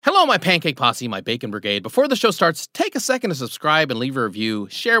Hello, my pancake posse, my bacon brigade. Before the show starts, take a second to subscribe and leave a review,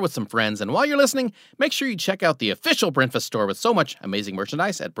 share with some friends, and while you're listening, make sure you check out the official Breakfast store with so much amazing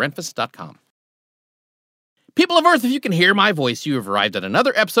merchandise at Breakfast.com. People of Earth, if you can hear my voice, you have arrived at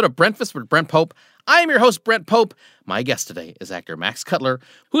another episode of Breakfast with Brent Pope. I am your host, Brent Pope. My guest today is actor Max Cutler,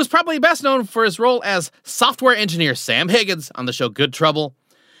 who is probably best known for his role as software engineer Sam Higgins on the show Good Trouble.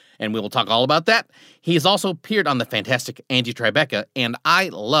 And we will talk all about that. He has also appeared on the fantastic Angie Tribeca, and I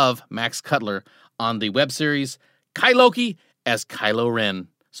love Max Cutler on the web series Kyloki as Kylo Ren.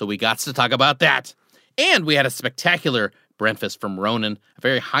 So we got to talk about that. And we had a spectacular breakfast from Ronin, a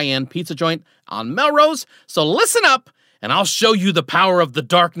very high-end pizza joint on Melrose. So listen up, and I'll show you the power of the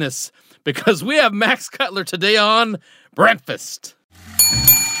darkness, because we have Max Cutler today on Breakfast.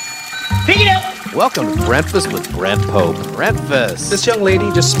 Pick it up! Welcome to Breakfast with Brent Pope. Breakfast. This young lady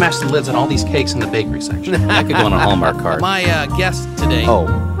just smashed the lids on all these cakes in the bakery section. That could go on a Hallmark card. My guest today. Oh,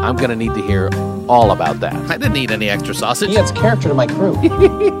 I'm going to need to hear all about that. I didn't need any extra sausage. He adds character to my crew.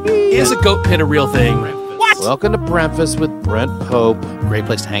 Is a goat pit a real thing? What? Welcome to Breakfast with Brent Pope. Great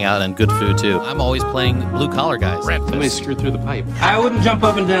place to hang out and good food, too. I'm always playing blue-collar guys. Somebody screwed through the pipe. I wouldn't jump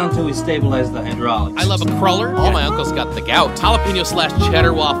up and down until we stabilize the hydraulics. I love a cruller. All my uncles got the gout.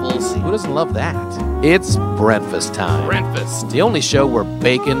 Jalapeno/cheddar waffles. Who doesn't love that? It's breakfast time. Breakfast. The only show where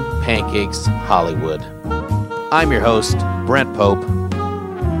bacon, pancakes, Hollywood. I'm your host, Brent Pope.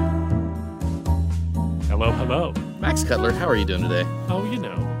 Hello, hello. Max Cutler, how are you doing today? Oh, you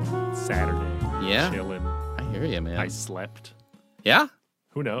know, Saturday. Yeah? Chilling. I hear you, man. I slept. Yeah?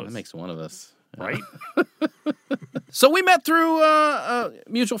 Who knows? That makes one of us. Right? So we met through a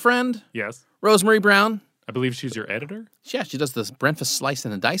mutual friend, Yes. Rosemary Brown. I believe she's your editor. Yeah, she does this breakfast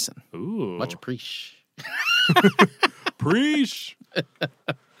slicing and dicing. Ooh. Much appreciate. Preach.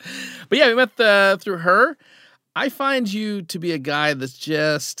 But yeah, we met through her. I find you to be a guy that's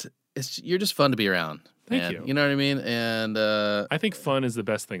you're just fun to be around. Thank man. you. You know what I mean? And I think fun is the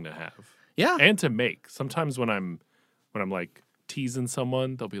best thing to have. yeah. And to make. Sometimes when I'm like teasing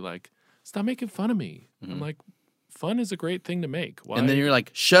someone, they'll be like, "Stop making fun of me." I'm like, fun is a great thing to make. Why? And then you're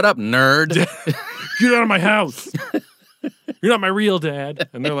like, shut up, nerd. Get out of my house. You're not my real dad.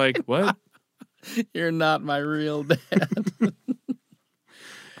 And they're like, what? You're not my real dad.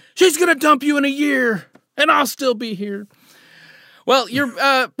 She's going to dump you in a year, and I'll still be here. Well, you're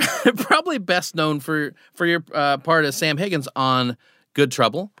probably best known for your part as Sam Higgins on Good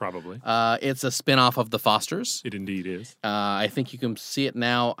Trouble. Probably. It's a spinoff of The Fosters. It indeed is. I think you can see it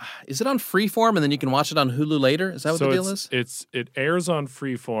now. Is it on Freeform, and then you can watch it on Hulu later? Is that what the deal is? It airs on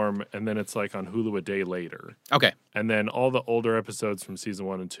Freeform, and then it's like on Hulu a day later. Okay. And then all the older episodes from season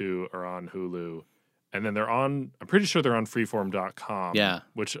 1 and 2 are on Hulu. And then I'm pretty sure they're on freeform.com. Yeah.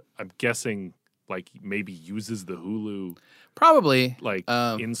 Which I'm guessing like maybe uses the Hulu Probably. like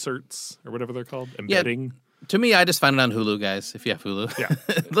inserts or whatever they're called. Yeah. Embedding. To me, I just find it on Hulu, guys, if you have Hulu. Yeah.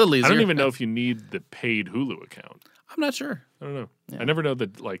 A little easier. I don't even know if you need the paid Hulu account. I'm not sure. I don't know. Yeah. I never know the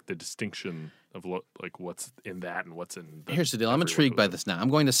distinction of what's in that and what's in Here's the deal. I'm everyone intrigued by Hulu. this now. I'm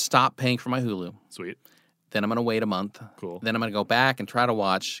going to stop paying for my Hulu. Sweet. Then I'm going to wait a month. Cool. Then I'm going to go back and try to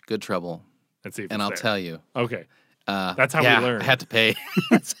watch Good Trouble. Let's see if And it's I'll there. tell you. Okay. That's how yeah, we learn. I had to pay.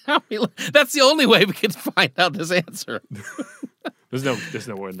 That's how we learn. That's the only way we can find out this answer. There's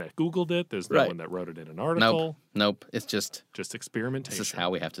no one that Googled it. There's no Right. one that wrote it in an article. Nope. It's just, Just experimentation. this is how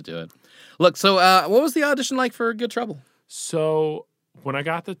we have to do it. Look, so what was the audition like for Good Trouble? So when I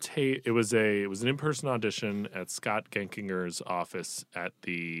got the tape, it was an in-person audition at Scott Genkinger's office at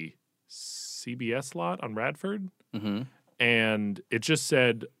the CBS lot on Radford, Mm-hmm. and it just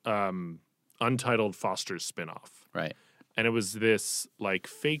said Untitled Foster's spinoff, Right. and it was this like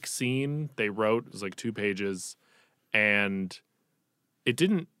fake scene they wrote. It was like 2 pages, and it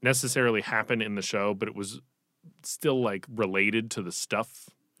didn't necessarily happen in the show, but it was still like related to the stuff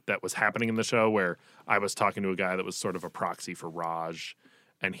that was happening in the show, where I was talking to a guy that was sort of a proxy for Raj,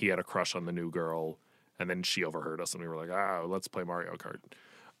 and he had a crush on the new girl, and then she overheard us, and we were like, let's play Mario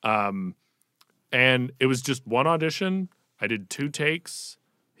Kart. And it was just one audition. I did 2 takes.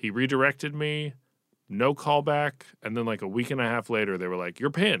 He redirected me, no callback, and then like a week and a half later, they were like,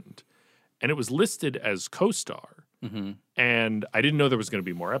 you're pinned. And it was listed as co-star. Mm-hmm. And I didn't know there was going to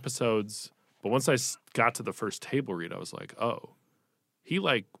be more episodes. But once I got to the first table read, I was like, oh, he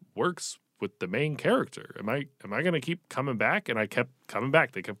like works with the main character. Am I going to keep coming back? And I kept coming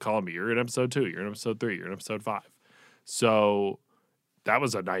back. They kept calling me, you're in episode 2, you're in episode 3, you're in episode 5. So that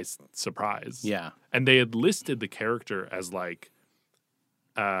was a nice surprise. Yeah. And they had listed the character as like,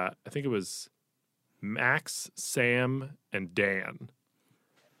 I think it was Max, Sam, and Dan.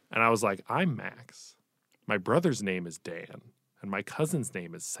 And I was like, I'm Max. My brother's name is Dan. and my cousin's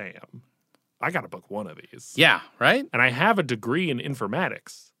name is Sam. I got to book one of these. Yeah, right? And I have a degree in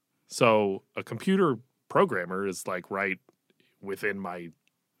informatics. So a computer programmer is like right within my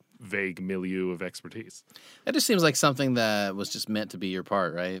vague milieu of expertise. That just seems like something that was just meant to be your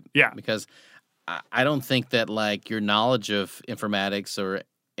part, right? Yeah. Because I don't think that like your knowledge of informatics or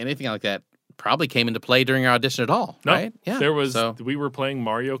anything like that probably came into play during our audition at all, No, right? Yeah. there was. So, We were playing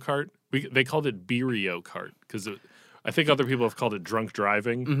Mario Kart. They called it Beerio Kart because I think other people have called it drunk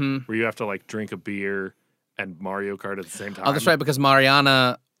driving, where you have to like drink a beer and Mario Kart at the same time. oh, that's right, because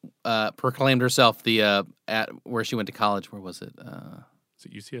Mariana proclaimed herself the at where she went to college. Where was it? Is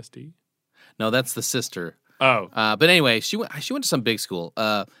it UCSD? No, that's the sister. Oh, But anyway, she went to some big school.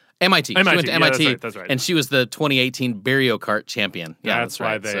 MIT. She MIT. went to Yeah, MIT. that's right. And she was the 2018 Beerio Kart champion. Yeah, that's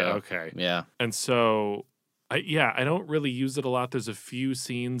why right. they So, okay. Yeah. And so, I don't really use it a lot. There's a few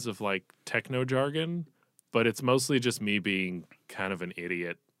scenes of like techno jargon, but it's mostly just me being kind of an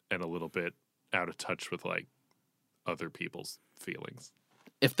idiot and a little bit out of touch with like other people's feelings.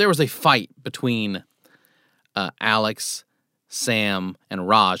 If there was a fight between Alex, Sam, and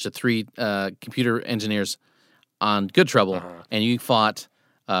Raj, the three computer engineers on Good Trouble, and you fought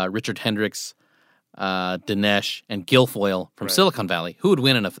Richard Hendricks, Dinesh, and Guilfoyle from Right. Silicon Valley, who would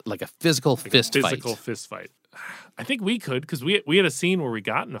win in a physical fist fight? Physical fist fight. I think we could because we had a scene where we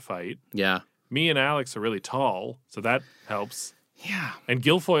got in a fight. Yeah. Me and Alex are really tall, so that helps. Yeah. And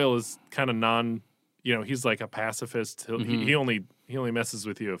Guilfoyle is kind of he's like a pacifist. He only messes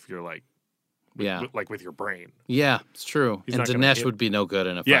with you if you're like, Yeah. with your brain. Yeah, it's true. He's and not gonna Dinesh hit- would be no good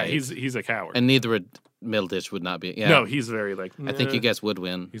in a fight. Yeah, he's a coward. and neither would Middleditch would not be. Yeah. No, he's very like. I think "Nah." you guys would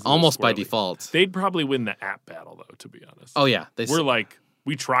win He's a little almost by squirrely. default. They'd probably win the app battle though. To be honest. Oh yeah, We're like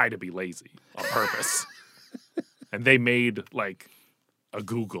we try to be lazy on purpose, and they made like a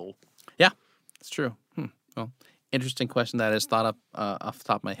Google. yeah, it's true. Well, interesting question that is thought up off the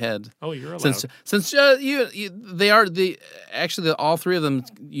top of my head. Oh, you're allowed. Since they are all three of them,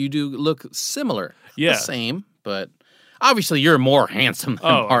 you do look similar. Yeah. The same, but obviously you're more handsome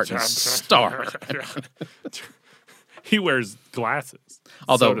than Martin Starr. He wears glasses.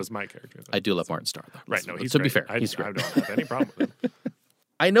 Although so does my character. I do love Martin Starr, though. Right? No, he's to be great. fair, he's I great. don't have any problem with him.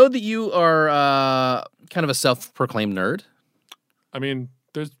 I know that you are kind of a self-proclaimed nerd, I mean,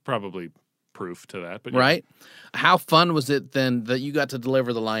 there's probably proof to that, but yeah. right? How fun was it then that you got to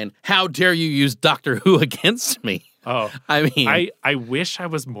deliver the line, "How dare you use Doctor Who against me?" Oh, I mean, I wish I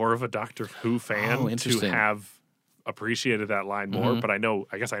was more of a Doctor Who fan to interesting. have appreciated that line more, but I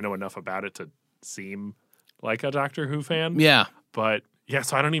guess I know enough about it to seem like a Doctor Who fan. yeah, But yeah,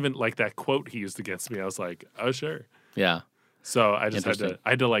 so I don't even like that quote he used against me. I was like, oh sure. yeah. So I just Interesting. I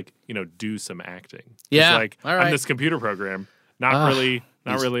had to like, do some acting. 'Cause, Yeah, like all right. on this computer program, not really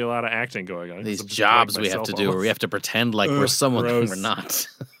a lot of acting going on. 'cause These I'm just jobs playing we have myself to do, where we have to pretend like we're someone who gross. we're not.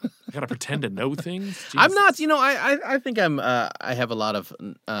 I gotta pretend to know things. I'm Jesus. not. I think I have a lot of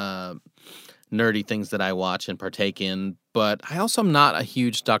nerdy things that I watch and partake in, but I also am not a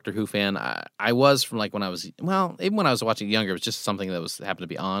huge Doctor Who fan. I was from like when I was even when I was watching younger, it was just something that was happened to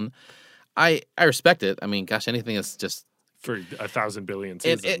be on. I respect it. I mean, gosh, anything that's just For 1,000 billion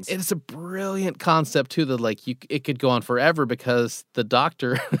it, seasons. it's a brilliant concept too. That like it could go on forever because the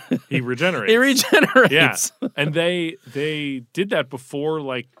Doctor He regenerates. he regenerates. Yeah, and they did that before,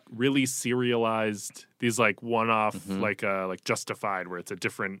 like really serialized these like one-off, like Justified, where it's a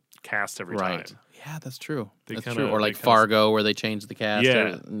different cast every Right. time. Yeah, that's true. They That's kinda- true. Or they like kinda- Fargo, where they change the cast. Yeah.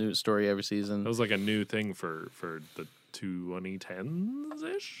 Every new story every season. That was like a new thing for the 2010s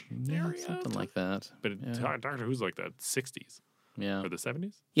ish Yeah, area, something like that. But Doctor Who's like the 60s Yeah. or the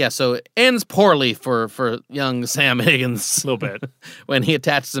 70s, Yeah, so it ends poorly for young Sam Higgins a little bit. when he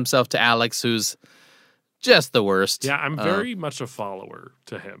attaches himself to Alex, who's just the worst. Yeah, I'm very much a follower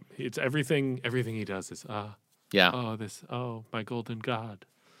to him. It's everything he does is Yeah. my golden god.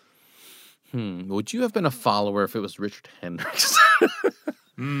 Would you have been a follower if it was Richard Hendricks?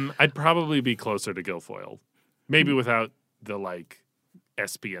 I'd probably be closer to Guilfoyle. Maybe without the like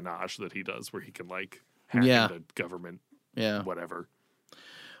espionage that he does, where he can like hack Yeah. into government, yeah. whatever.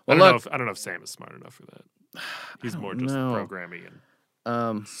 Well, I don't know if Sam is smart enough for that. He's more just know. programmy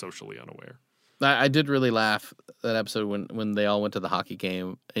and socially unaware. I did really laugh that episode when they all went to the hockey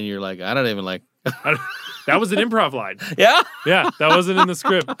game, and you're like, I don't even like. That was an improv line. Yeah. Yeah, that wasn't in the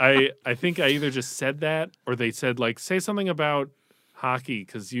script. I think I either just said that or they said like say something about hockey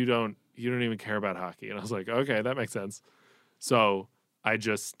because you don't even care about hockey, and I was like, okay, that makes sense. So I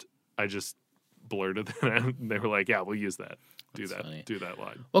just blurted that out, and they were like, yeah, we'll use that. do That's that funny. do that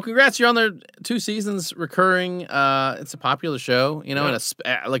line. Well, congrats! You're on there 2 seasons, recurring. It's a popular show, you know. Yeah.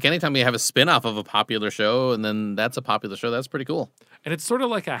 And like anytime you have a spinoff of a popular show, and then that's a popular show, that's pretty cool. And it's sort of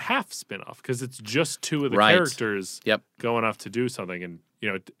like a half spin-off because it's just 2 of the Right. characters Yep. going off to do something, and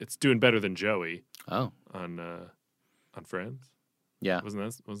it's doing better than Joey Oh, on Friends. yeah. Wasn't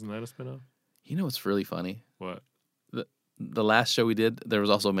that a spin-off? You know what's really funny? What? The last show we did, there was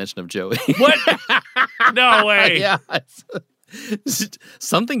also a mention of Joey. What? No way. Yeah.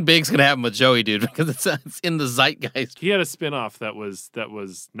 Something big's gonna happen with Joey, dude, because it's in the zeitgeist. He had a spin-off that was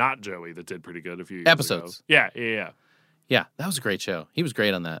not Joey that did pretty good a few years Episodes. ago. Yeah. Yeah, that was a great show. He was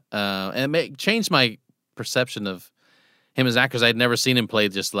great on that, and it changed my perception of him as actors. I'd never seen him play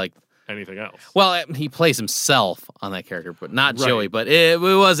just like. Anything else? Well, he plays himself on that character, but not Right. Joey. But it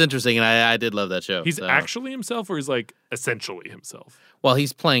was interesting, and I did love that show. He's so. actually himself, or he's like essentially himself. Well,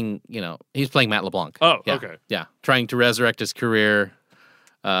 he's playing Matt LeBlanc. Oh, yeah, okay. Yeah, trying to resurrect his career.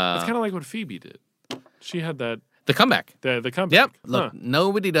 It's kind of like what Phoebe did. She had that The comeback. the comeback. Yep. Look, Huh.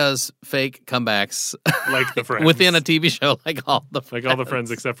 nobody does fake comebacks Like the Friends. within a TV show like all the Like all the Friends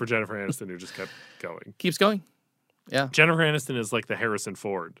except for Jennifer Aniston, who just kept going. Keeps going. Yeah. Jennifer Aniston is like the Harrison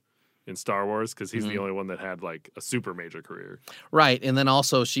Ford in Star Wars because he's Mm-hmm. the only one that had like a super major career. Right. And then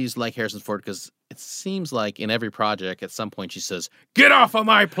also she's like Harrison Ford because it seems like in every project at some point she says, "Get off of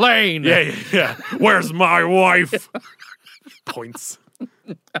my plane." Yeah. Where's my wife? Points.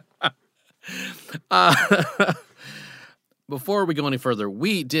 Before we go any further,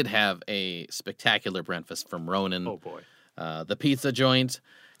 we did have a spectacular breakfast from Ronan, Oh boy. the pizza joint.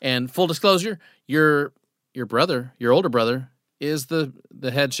 And full disclosure, your brother, your older brother, is the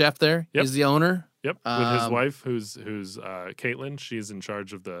head chef there. Yep. He's the owner. Yep. With his Um, wife, who's Caitlin. She's in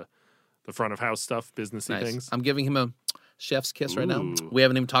charge of the front of house stuff, businessy Nice. things. I'm giving him a chef's kiss right now. Ooh. We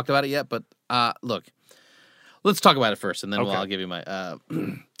haven't even talked about it yet, but look, let's talk about it first, and then Okay. I'll give you my.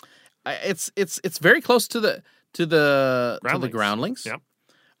 It's very close to the groundlings. Yep.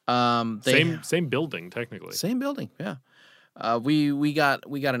 They Same building technically. same building. Yeah. We got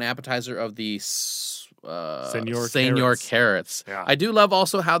an appetizer of the Senor carrots. Yeah. I do love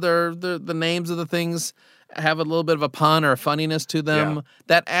also how the names of the things have a little bit of a pun or a funniness to them. Yeah.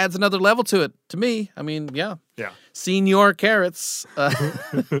 That adds another level to it. To me, I mean, yeah. Yeah. Senor carrots,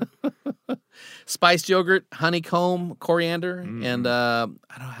 spiced yogurt, honeycomb, coriander, and I don't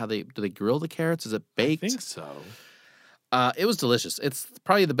know how do they grill the carrots? Is it I baked? think so. It was delicious. It's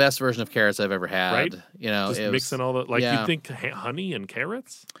probably the best version of carrots I've ever had. Right? You know, Just it was- mixing all the yeah. you'd think honey and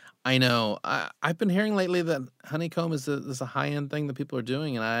carrots. I know. I've been hearing lately that honeycomb is a high end thing that people are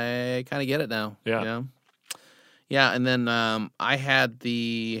doing, and I kind of get it now. Yeah. You know? Yeah, and then I had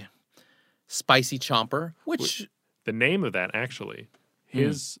the spicy chomper, which The name of that actually,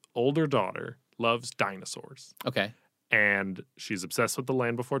 his older daughter loves dinosaurs, okay. and she's obsessed with The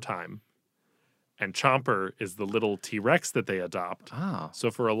Land Before Time. And Chomper is the little T-Rex that they adopt. Oh, So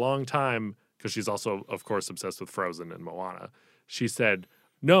for a long time, because she's also, of course, obsessed with Frozen and Moana, she said,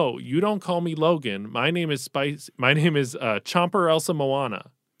 "No, you don't call me Logan. My name is Chomper Elsa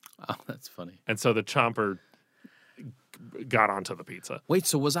Moana." that's funny. And so the Chomper got onto the pizza. Wait,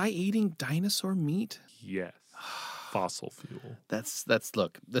 so was I eating dinosaur meat? Yes. Fossil fuel. That's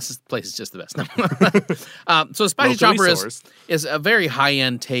look. Place is just the best. So spicy Locally chomper sourced. is a very high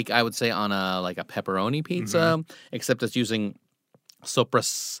end take, I would say, on a pepperoni pizza, except it's using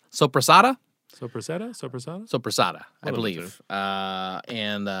sopressata. Sopressata, I One of the believe,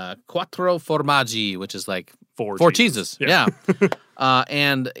 and quattro formaggi, which is like Four cheeses. Yeah. Yeah.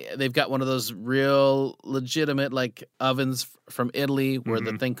 And they've got one of those real legitimate like ovens from Italy where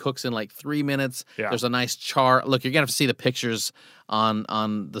the thing cooks in like 3 minutes. Yeah. There's a nice char. Look, you're gonna have to see the pictures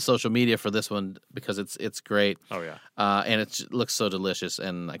on the social media for this one because it's great. Oh, yeah. And it looks so delicious,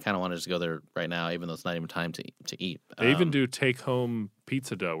 and I kind of wanted to go there right now, even though it's not even time to eat. They even do take-home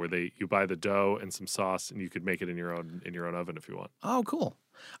pizza dough where you buy the dough and some sauce, and you could make it in your own oven if you want. Oh, cool.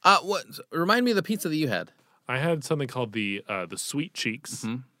 Remind me of the pizza that you had. I had something called the sweet cheeks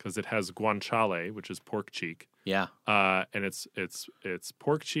because it has guanciale, which is pork cheek, Yeah. and it's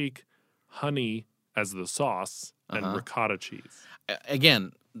pork cheek, honey as the sauce, and ricotta cheese.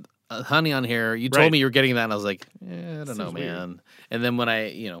 Again, honey on here. You Right. told me you were getting that, and I was like, I don't know, Seems weird. man. And then when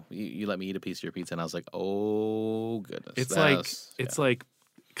you let me eat a piece of your pizza, and I was like, oh goodness. It's that's- like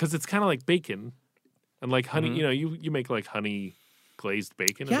because it's kind of like bacon, and like honey. You know, you make like honey glazed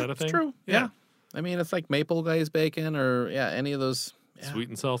bacon. yeah, Is that a it's thing? true. Yeah. I mean, it's like maple glazed bacon, or any of those. Yeah. Sweet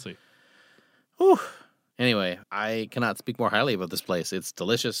and salty. Whew. Anyway, I cannot speak more highly about this place. It's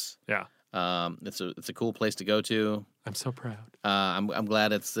delicious. Yeah. It's a cool place to go to. I'm so proud. I'm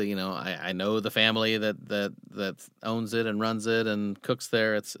glad it's I know the family that owns it and runs it and cooks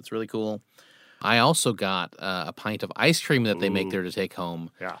there. It's really cool. I also got a pint of ice cream that they make there to take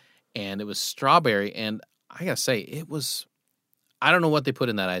home. Yeah. And it was strawberry, and I gotta say I don't know what they put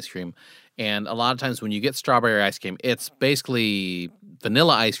in that ice cream. And a lot of times when you get strawberry ice cream, it's basically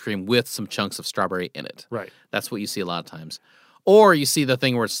vanilla ice cream with some chunks of strawberry in it. Right. That's what you see a lot of times. Or you see the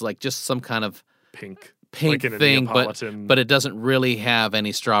thing where it's like just some kind of Pink pink like in a thing, Neapolitan. but it doesn't really have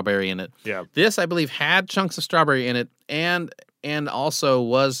any strawberry in it. Yeah. This, I believe, had chunks of strawberry in it and also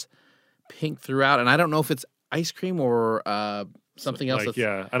was pink throughout. And I don't know if it's ice cream or something else. Like,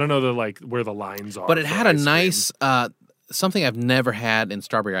 yeah. I don't know where the lines are. But it for had a ice cream. nice something I've never had in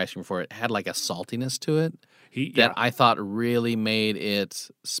strawberry ice cream before. It had like a saltiness to it that I thought really made it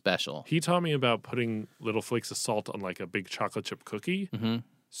special. He taught me about putting little flakes of salt on like a big chocolate chip cookie. Mm-hmm.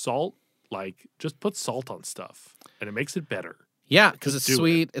 Salt, like just put salt on stuff, and it makes it better. Yeah, because it's do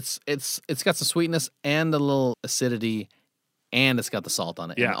sweet. It's got some sweetness and a little acidity, and it's got the salt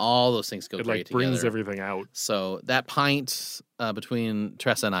on it. Yeah. And all those things go It great like together. brings everything out. So that pint between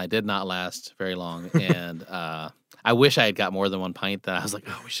Tressa and I did not last very long, and I wish I had got more than one pint. That I was like,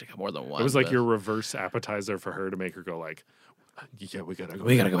 oh, we should have got more than one. It was like but your reverse appetizer for her to make her go like, yeah, we gotta go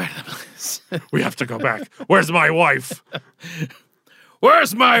back to the place. We have to go back. Where's my wife?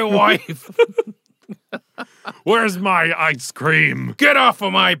 Where's my wife? Where's my ice cream? Get off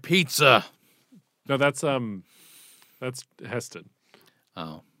of my pizza. No, that's Heston.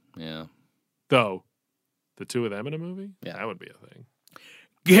 Oh, yeah. Though, the two of them in a movie? Yeah. That would be a thing.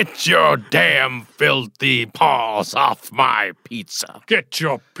 Get your damn filthy paws off my pizza. Get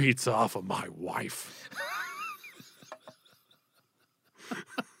your pizza off of my wife.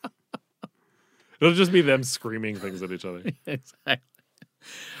 It'll just be them screaming things at each other. Exactly.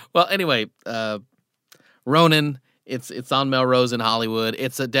 Well, anyway, Ronin, it's on Melrose in Hollywood.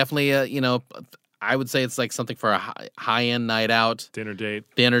 It's definitely I would say it's like something for a high-end night out. Dinner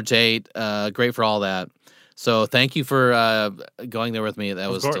date. Great for all that. So thank you for going there with me.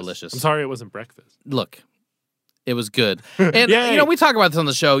 That was delicious. I'm sorry it wasn't breakfast. Look, it was good. And, we talk about this on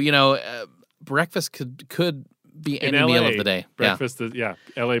the show. Breakfast could be any In meal LA, of the day. Breakfast,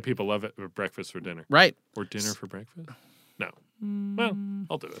 LA people love it. Breakfast for dinner. Right. Or dinner for breakfast? No. Well,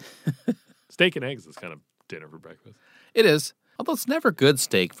 I'll do it. Steak and eggs is kind of dinner for breakfast. It is. Although it's never good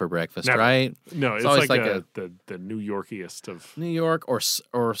steak for breakfast, Never. right? No, it's always like like the New Yorkiest of New York or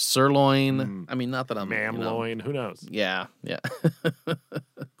sirloin. I mean, not that I'm loin. Who knows? Yeah.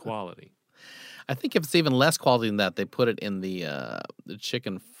 Quality. I think if it's even less quality than that, they put it in the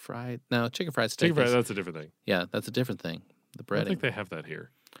chicken fried. No, chicken fried steak. Chicken fried, that's a different thing. Yeah, that's a different thing. The breading. I don't think they have that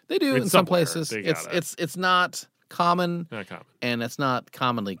here. They do I mean, in some somewhere places. they got It's not common, Not common. and it's not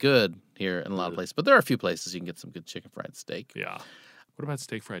commonly good here in a lot of places. But there are a few places you can get some good chicken fried steak. Yeah. What about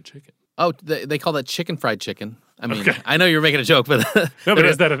steak fried chicken? Oh, they call that chicken fried chicken. I mean, Okay. I know you're making a joke, but No, but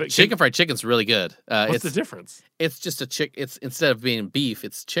is that a thing? chicken fried chicken's really good. What's the difference? It's just It's instead of being beef,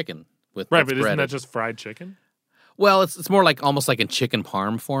 it's chicken with Right, it's but isn't breaded. that just fried chicken? Well, it's more like almost like in chicken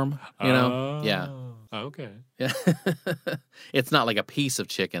parm form. Yeah. Oh, okay. Yeah. It's not like a piece of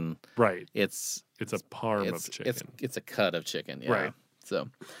chicken. Right. It's It's a parm of chicken. It's a cut of chicken. Yeah. Right. So,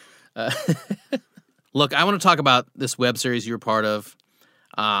 look, I want to talk about this web series you were part of.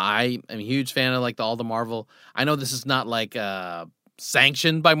 I am a huge fan of all the Marvel. I know this is not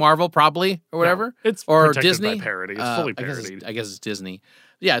sanctioned by Marvel, probably or whatever. No, it's or protected Disney. by parody. It's fully I parodied. guess it's Disney.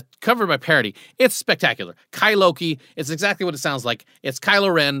 Yeah, covered by parody. It's spectacular. Kai Loki. It's exactly what it sounds like. It's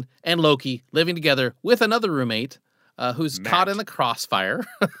Kylo Ren and Loki living together with another roommate who's Matt. caught in the crossfire.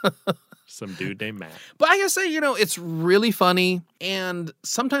 Some dude named Matt. But I gotta say, it's really funny. And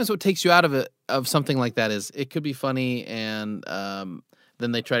sometimes what takes you out of something like that is it could be funny, and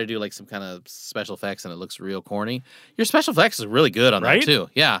then they try to do some kind of special effects, and it looks real corny. Your special effects is really good on Right? that too.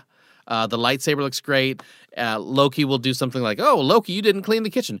 Yeah. The lightsaber looks great. Loki will do something like, "Oh, Loki, you didn't clean the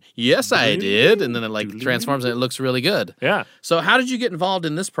kitchen." "Yes, I did." And then it transforms and it looks really good. Yeah. So how did you get involved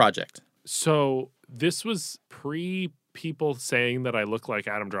in this project? So this was pre people saying that I look like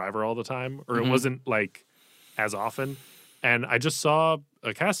Adam Driver all the time, or Mhm. it wasn't as often. And I just saw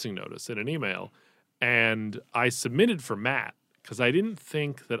a casting notice in an email, and I submitted for Matt because I didn't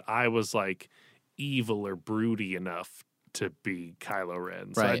think that I was evil or broody enough to be Kylo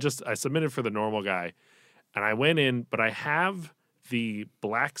Ren. So Right. I submitted for the normal guy, and I went in, but I have the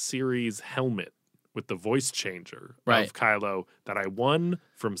Black Series helmet with the voice changer Right. of Kylo that I won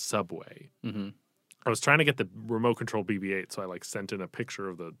from Subway. Mm-hmm. I was trying to get the remote control BB-8, so I sent in a picture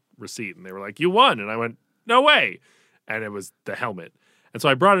of the receipt, and they were like, "You won," and I went, "No way!" And it was the helmet, And so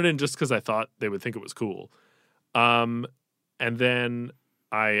I brought it in just because I thought they would think it was cool. And then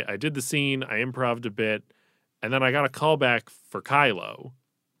I did the scene, I improv'd a bit, and then I got a call back for Kylo.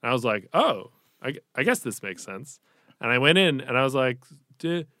 And I was like, oh, I guess this makes sense. And I went in and I was like,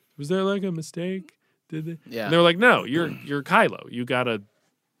 was there like a mistake? Did they? Yeah. And they were like, no, you're Kylo.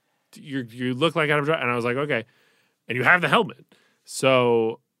 You look like Adam Driver. And I was like, okay. And you have the helmet.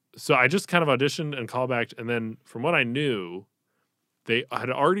 So I just kind of auditioned and callbacked. And then from what I knew, they had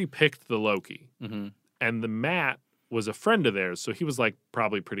already picked the Loki. Mm-hmm. And the Matt was a friend of theirs. So he was like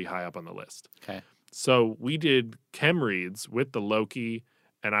probably pretty high up on the list. Okay. So we did chem reads with the Loki.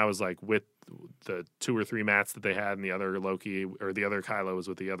 And I was like with the 2 or 3 mats that they had. And the other Loki or the other Kylo was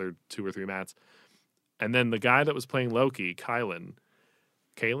with the other 2 or 3 mats. And then the guy that was playing Loki, Kalen?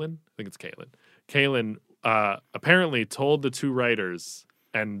 I think it's Kalen, apparently told the 2 writers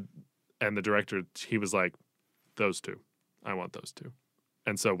and the director, he was like, those 2. I want those 2.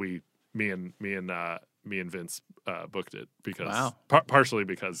 And so me and Vince booked it because partially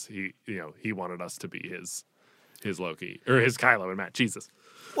because he wanted us to be his Loki or his Kylo and Matt. Jesus.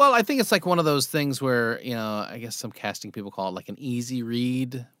 Well, I think it's like one of those things where, I guess some casting people call it like an easy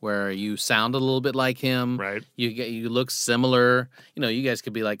read, where you sound a little bit like him. Right. You look similar. You guys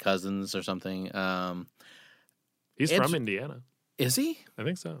could be like cousins or something. He's from Indiana. Is he? I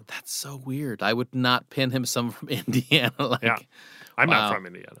think so. That's so weird. I would not pin him someone from Indiana. Yeah. I'm not from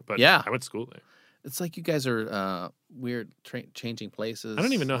Indiana, but I went to school there. It's like you guys are weird changing places. I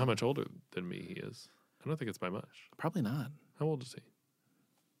don't even know how much older than me he is. I don't think it's by much. Probably not. How old is he?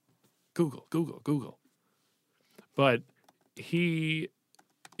 Google. But he,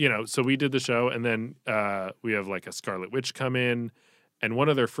 so we did the show, and then we have like a Scarlet Witch come in, and one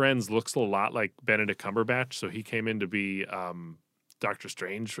of their friends looks a lot like Benedict Cumberbatch, so he came in to be Doctor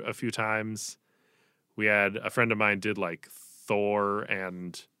Strange a few times. We had a friend of mine did like Thor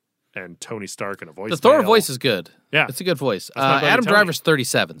and Tony Stark in a voice. The Thor voice is good. Yeah. It's a good voice. my buddy Adam Tony. Driver's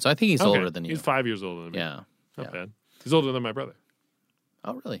 37, so I think he's older than you. He's 5 years older than me. Yeah. Not bad. He's older than my brother.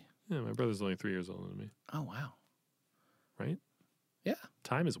 Oh, really? Yeah, my brother's only 3 years older than me. Oh, wow. Right? Yeah.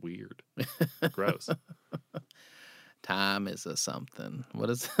 Time is weird. Gross. Time is a something. What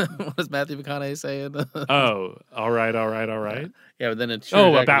does Matthew McConaughey saying? Oh, all right. Yeah, but then in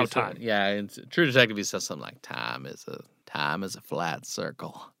About Time. Yeah, in True Detective he says something like time is a flat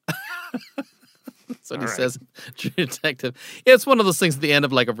circle. That's what he says in True Detective. Yeah, it's one of those things at the end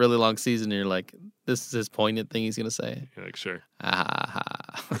of like a really long season, and you're like, this is his poignant thing he's gonna say. You're like, sure.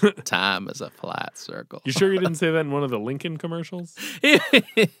 Time is a flat circle. You sure you didn't say that in one of the Lincoln commercials?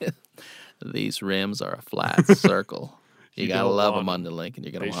 These rims are a flat circle. You gotta love them on the Lincoln.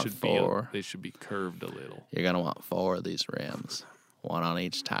 You're gonna want 4. They should be curved a little. You're gonna want 4 of these rims, 1 on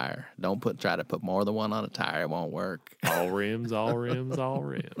each tire. Don't try to put more than 1 on a tire. It won't work. All rims. But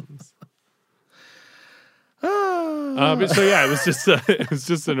so yeah, it was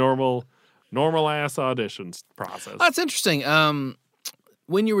just a normal ass audition process. That's interesting.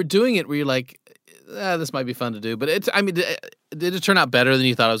 When you were doing it, were you like, this might be fun to do? But did it turn out better than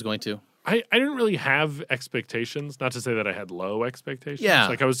you thought it was going to? I didn't really have expectations. Not to say that I had low expectations. Yeah.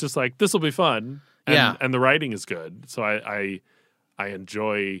 Like I was just like, this will be fun. And, Yeah. And the writing is good. So I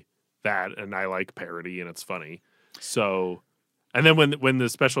enjoy that, and I like parody, and it's funny. So, and then when the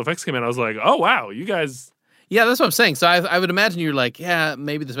special effects came in, I was like, oh wow, you guys. Yeah, that's what I'm saying. So I would imagine you're like, yeah,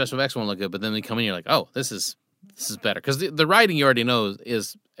 maybe the special effects won't look good, but then they come in, you're like, oh, this is better, because the writing you already know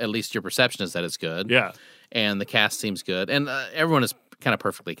is, at least your perception is that it's good. Yeah. And the cast seems good, and everyone is kind of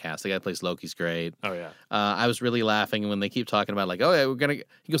perfectly cast. The guy who plays Loki's great. Oh yeah. I was really laughing when they keep talking about like, oh yeah,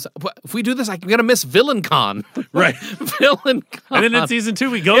 he goes, if we do this, I'm gonna miss Villain Con. Right. Villain Con. And then in season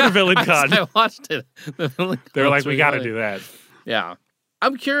 2, we go to Villain Con. I watched it. They're like, we got to do that. Yeah.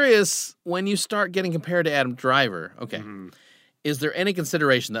 I'm curious, when you start getting compared to Adam Driver, okay, is there any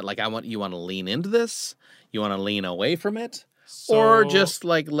consideration that like you want to lean into this? You want to lean away from it? Or just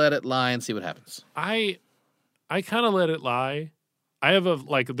like let it lie and see what happens? I kind of let it lie. I have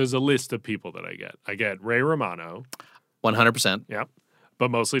there's a list of people that I get. I get Ray Romano. 100%. Yep.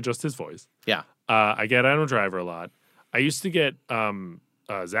 But mostly just his voice. Yeah. I get Adam Driver a lot. I used to get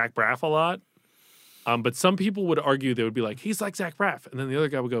Zach Braff a lot. But some people would argue, they would be like, he's like Zach Braff. And then the other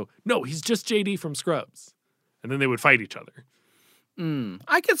guy would go, no, he's just JD from Scrubs. And then they would fight each other.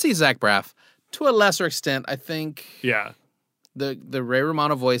 I could see Zach Braff to a lesser extent. I think Yeah. the Ray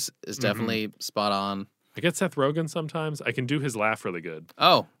Romano voice is definitely spot on. I get Seth Rogen sometimes. I can do his laugh really good.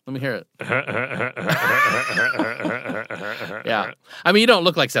 Oh, let me hear it. Yeah. I mean, you don't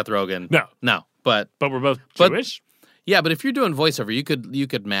look like Seth Rogen. No. But we're both Jewish. Yeah, but if you're doing voiceover, you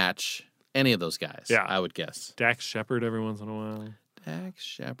could match any of those guys. Yeah. I would guess. Dax Shepard every once in a while. Dax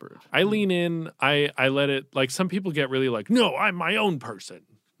Shepard. I lean in. I let it, like, some people get really like, no, I'm my own person.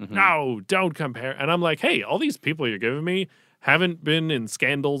 Mhm. No, don't compare. And I'm like, hey, all these people you're giving me haven't been in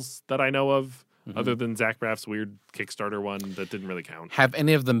scandals that I know of, other than Zach Braff's weird Kickstarter one that didn't really count. Have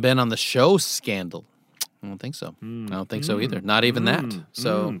any of them been on the show Scandal? I don't think so. I don't think so either. Not even that.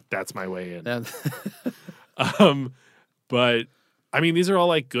 So that's my way in. that- But I mean, these are all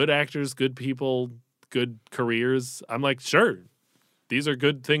like good actors, good people, good careers. I'm like, sure, these are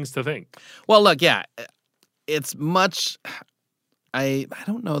good things to think. well, look, yeah, it's much. I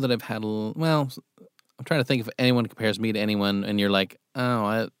don't know that I've had. Well, I'm trying to think if anyone compares me to anyone, and you're like,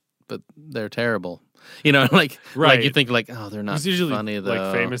 oh, but they're terrible. You know, like Right. you think like, oh, they're not Because usually, funny though.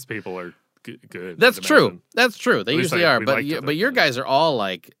 like, famous people are good. That's I'd true. imagine. That's true. They At least usually are. we'd But like to but think your that. guys are all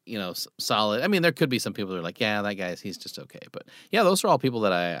like, solid. I mean, there could be some people that are like, yeah, that guy's just okay. But yeah, those are all people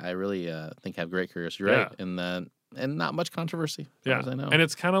that I really think have great careers. You're right. And not much controversy. As far Yeah. as I know. And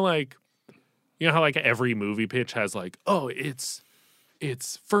it's kind of like, you know how like every movie pitch has like, oh, it's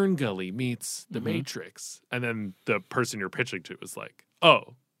Fern Gully meets The Matrix. And then the person you're pitching to is like,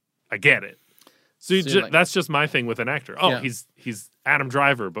 oh, I get it. So, you're like- that's just my thing with an actor. Oh, Yeah. he's Adam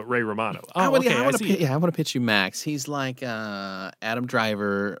Driver, but Ray Romano. I Oh, want okay, I see. I want to pitch you Max. He's like Adam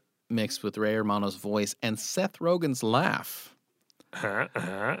Driver mixed with Ray Romano's voice and Seth Rogen's laugh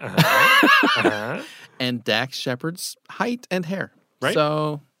and Dax Shepard's height and hair. Right.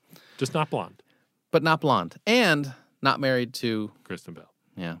 So, Just not blonde. but not blonde and not married to Kristen Bell,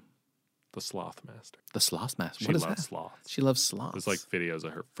 yeah the sloth master. the sloth master. She What is loves that? sloths. She loves sloths. There's like videos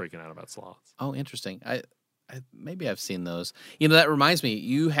of her freaking out about sloths. Oh, interesting. I maybe I've seen those. That reminds me.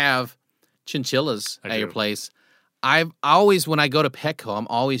 You have chinchillas I at your do. place. I've always, when I go to Petco, I'm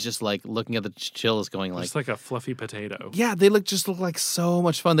always just like looking at the chinchillas, going like, Just like a fluffy potato. yeah, they look like so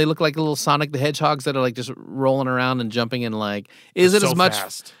much fun. They look like little Sonic the Hedgehogs that are like just rolling around and jumping and like. Is it So as much?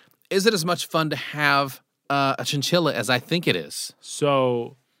 fast. Is it as much fun to have a chinchilla as I think it is?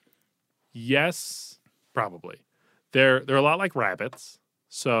 So, yes, probably. They're a lot like rabbits.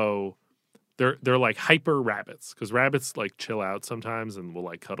 So they're like hyper rabbits because rabbits like chill out sometimes and will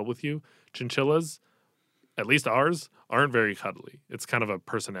like cuddle with you. Chinchillas, at least ours, aren't very cuddly. It's kind of a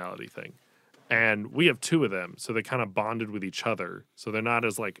personality thing. And we have two of them, so they kind of bonded with each other. So they're not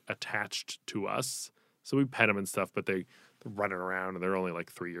as like attached to us. So we pet them and stuff, but they're running around and they're only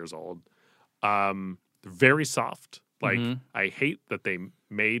like 3 years old. They're very soft. Like I hate that they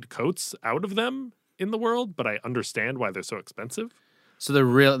made coats out of them in the world, but I understand why they're so expensive. So they're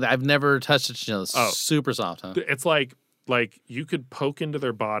real. I've never touched a chinchilla. Oh. Super soft, huh? It's like you could poke into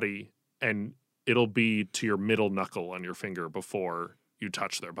their body and it'll be to your middle knuckle on your finger before you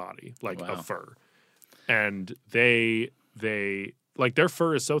touch their body, like Wow. a fur. And they like their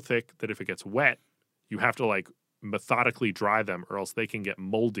fur is so thick that if it gets wet, you have to like methodically dry them or else they can get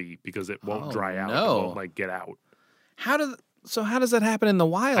moldy because it won't Oh, dry out. no. It won't like get out. How does that happen in the I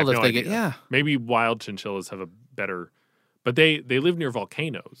wild have if no they idea. get yeah? Maybe wild chinchillas have a better, but they live near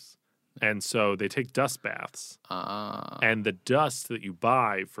volcanoes. And so they take dust baths. And the dust that you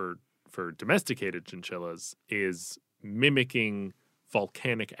buy for domesticated chinchillas is mimicking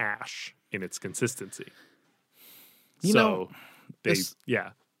volcanic ash in its consistency. You know, they this-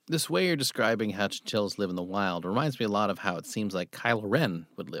 yeah. This way you're describing how chinchillas live in the wild reminds me a lot of how it seems like Kylo Ren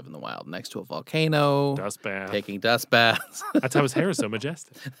would live in the wild, next to a volcano, Dust bath. taking dust baths. That's how his hair is so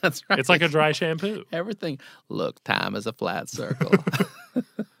majestic. That's right. It's like a dry shampoo. everything. Look, time is a flat circle.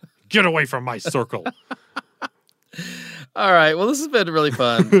 Get away from my circle. All right. Well, this has been really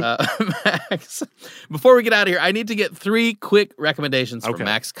fun, Max. Before we get out of here, I need to get 3 quick recommendations from Okay.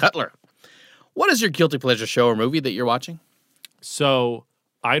 Max Cutler. What is your guilty pleasure show or movie that you're watching? So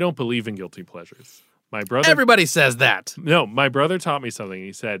I don't believe in guilty pleasures. My brother Everybody says that. No, my brother taught me something.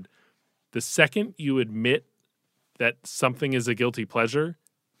 He said, the second you admit that something is a guilty pleasure,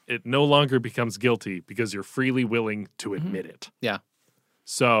 it no longer becomes guilty because you're freely willing to admit it. Yeah.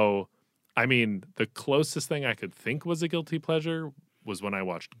 So, I mean, the closest thing I could think was a guilty pleasure was when I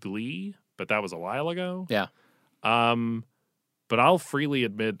watched Glee, but that was a while ago. Yeah. But I'll freely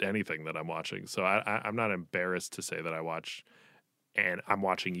admit anything that I'm watching. So I'm not embarrassed to say that I watch. And I'm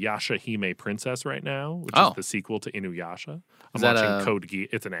watching Yasha Hime Princess right now, which Oh. is the sequel to Inuyasha. I'm Is that watching a- Code Geass.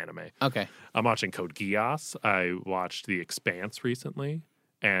 It's an anime. Okay. I'm watching Code Geass. I watched The Expanse recently,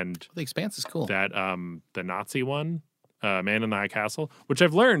 and The Expanse is cool. that the Nazi one, Man in the High Castle, which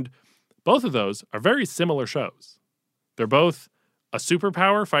I've learned both of those are very similar shows. They're both a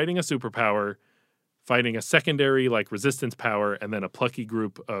superpower fighting a superpower, fighting a secondary like resistance power, and then a plucky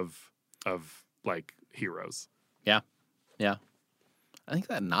group of like heroes. Yeah. Yeah. I think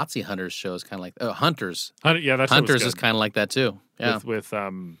that Nazi Hunters show is kind of like Hunters. Yeah, that show Hunters was is good. kind of like that too. Yeah, With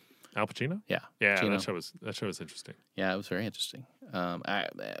Al Pacino. yeah, Yeah, Pacino. that show was interesting. Yeah, it was very interesting.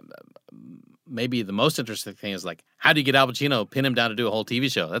 Maybe the most interesting thing is like, how do you get Al Pacino, pin him down to do a whole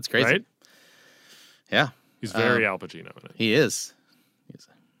TV show? That's crazy. Right? Yeah, He's very Al Pacino in it. he is.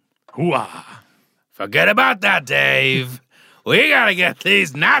 Hooah! Forget about that, Dave. We gotta get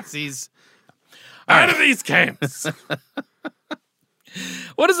these Nazis Out of these camps.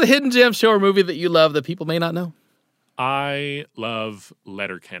 What is a hidden gem show or movie that you love that people may not know? I love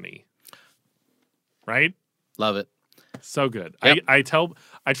Letterkenny. Right? Love it. So good. Yep. I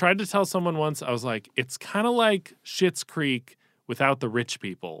tried to tell someone once, I was like, it's kind of like Schitt's Creek without the rich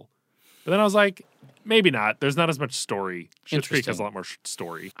people. But then I was like, maybe not. There's not as much story. Schitt's Creek has a lot more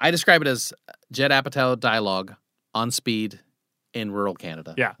story. I describe it as Judd Apatow dialogue on speed in rural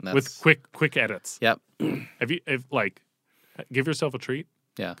Canada. Yeah, And with quick edits. Yep. Give yourself a treat.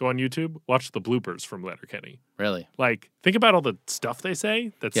 Yeah. Go on YouTube, watch the bloopers from Letterkenny. Really. Like, think about all the stuff they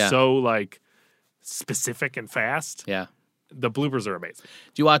say that's Yeah. so like specific and fast. Yeah. The bloopers are amazing.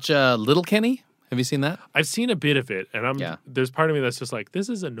 Do you watch Little Kenny? Have you seen that? I've seen a bit of it, and Yeah. there's part of me that's just like, this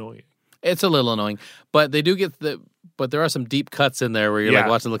is annoying. It's a little annoying, but they do get but there are some deep cuts in there where you're like Yeah.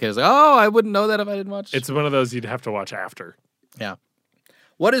 watching Little Kenny. It's like, oh, I wouldn't know that if I didn't watch. It's one of those you'd have to watch after. Yeah.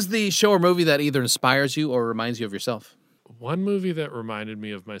 What is the show or movie that either inspires you or reminds you of yourself? One movie that reminded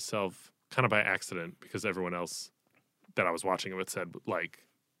me of myself kind of by accident because everyone else that I was watching it with said, like,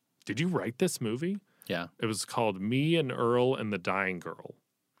 did you write this movie? Yeah. It was called Me and Earl and the Dying Girl.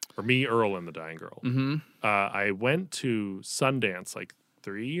 Or Me, Earl, and the Dying Girl. Mm-hmm. I went to Sundance like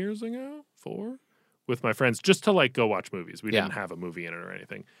 3 years ago, 4, with my friends just to like go watch movies. We Yeah. didn't have a movie in it or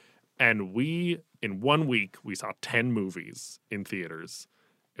anything. And in 1 week, we saw 10 movies in theaters.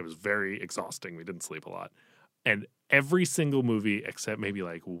 It was very exhausting. We didn't sleep a lot. And every single movie except maybe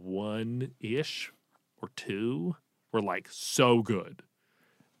like 1-ish or 2 were like so good.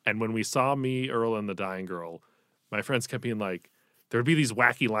 And when we saw Me, Earl, and the Dying Girl, my friends kept being like, there would be these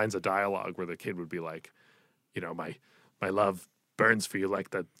wacky lines of dialogue where the kid would be like, you know, my love burns for you like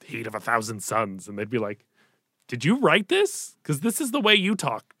the heat of 1,000 suns. And they'd be like, did you write this? Because this is the way you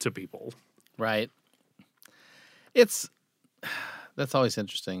talk to people. Right. That's always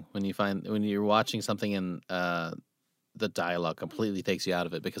interesting when you're watching something and the dialogue completely takes you out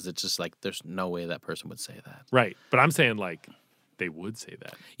of it because it's just like there's no way that person would say that. Right. But I'm saying like they would say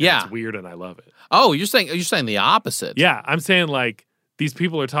that. And Yeah. It's weird and I love it. Oh, you're saying the opposite. Yeah. I'm saying like these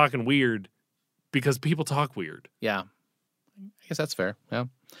people are talking weird because people talk weird. Yeah. I guess that's fair. Yeah.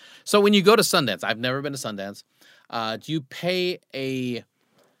 So when you go to Sundance, I've never been to Sundance. Do you pay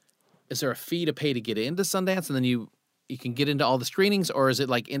is there a fee to pay to get into Sundance and then you can get into all the screenings, or is it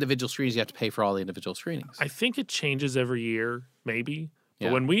like individual screenings you have to pay for all the individual screenings? I think it changes every year, maybe. But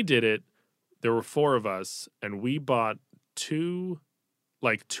Yeah. when we did it, there were 4 of us, and we bought 2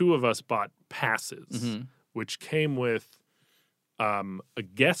 of us bought passes, Mhm. which came with a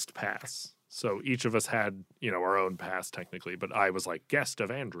guest pass. So each of us had, our own pass technically, but I was like guest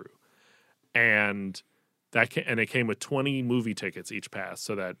of Andrew. And it came with 20 movie tickets each pass,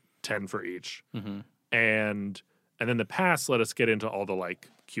 so that 10 for each. Mhm. And then the pass let us get into all the like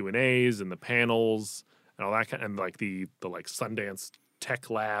Q&As and the panels and all that kind, and like the like Sundance tech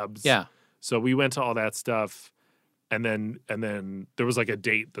labs. Yeah. So we went to all that stuff, and then there was like a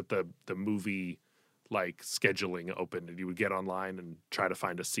date that the movie like scheduling opened, and you would get online and try to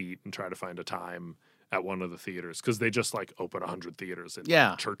find a seat and try to find a time at one of the theaters because they just like open 100 theaters in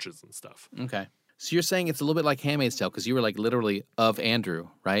Yeah. churches and stuff. Okay. So you're saying it's a little bit like Handmaid's Tale because you were like literally of Andrew,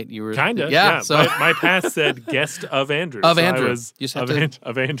 right? You were Kind of, yeah. So my pass said guest of Andrew. Of so Andrew. I was You just have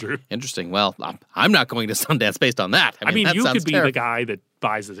of Andrew. interesting. Well, I'm not going to Sundance based on that. I mean, that you sounds could be terrible. the guy that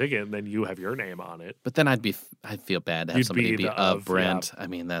buys the ticket, and then you have your name on it. But then I'd feel bad to have You'd somebody be be the of of, Brent. I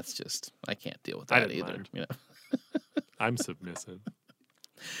mean, that's just I can't deal with I that didn't either. mind. You know. I'm submissive.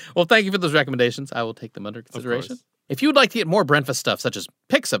 Well, thank you for those recommendations. I will take them under consideration. course. If you would like to get more Brentfast stuff, such as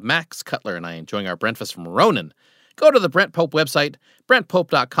pics of Max Cutler and I enjoying our Brentfast from Ronan, go to the Brent Pope website,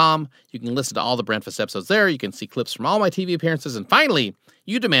 brentpope.com. You can listen to all the Brentfast episodes there. You can see clips from all my TV appearances. And finally,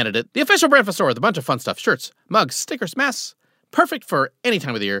 you demanded it, the official Brentfast store with a bunch of fun stuff, shirts, mugs, stickers, masks. Perfect for any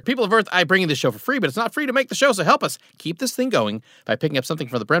time of the year. People of Earth, I bring you this show for free, but it's not free to make the show, so help us keep this thing going by picking up something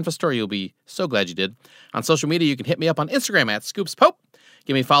from the Brentfast store. You'll be so glad you did. On social media, you can hit me up on Instagram at ScoopsPope.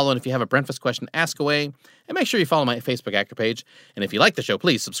 Give me a follow, and if you have a Brentfast question, ask away. And make sure you follow my Facebook actor page. And if you like the show,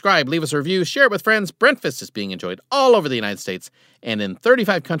 please subscribe, leave us a review, share it with friends. Brentfast is being enjoyed all over the United States and in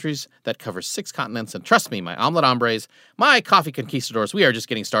 35 countries that covers 6 continents. And trust me, my omelet hombres, my coffee conquistadors, we are just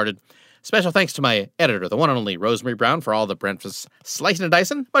getting started. Special thanks to my editor, the one and only Rosemary Brown, for all the Breakfast slicing and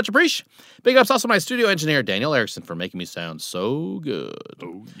dicing. Much appreciate. Big ups also to my studio engineer, Daniel Erickson, for making me sound so good.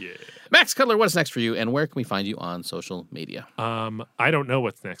 Oh, yeah. Max Cutler, what's next for you, and where can we find you on social media? I don't know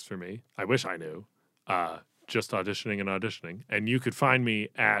what's next for me. I wish I knew. Just auditioning. And you could find me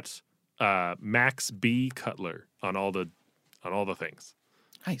at Max B. Cutler on all the things.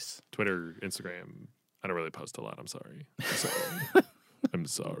 Nice. Twitter, Instagram. I don't really post a lot. I'm sorry. I'm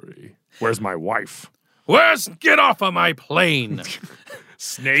sorry. Where's my wife? Get off of my plane?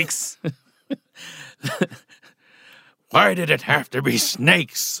 Snakes. Why did it have to be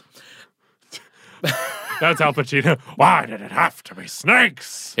snakes? That's Al Pacino. Why did it have to be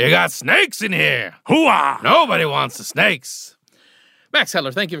snakes? You got snakes in here. Hooah! Nobody wants the snakes. Max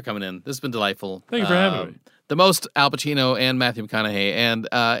Cutler, thank you for coming in. This has been delightful. Thank you for having me. The most Al Pacino and Matthew McConaughey and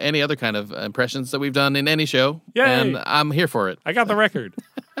any other kind of impressions that we've done in any show. Yay. And I'm here for it. I got the record.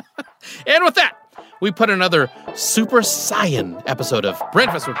 And with that, we put another Super Saiyan episode of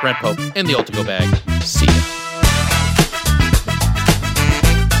Breakfast with Brent Pope in the old to go bag. See ya.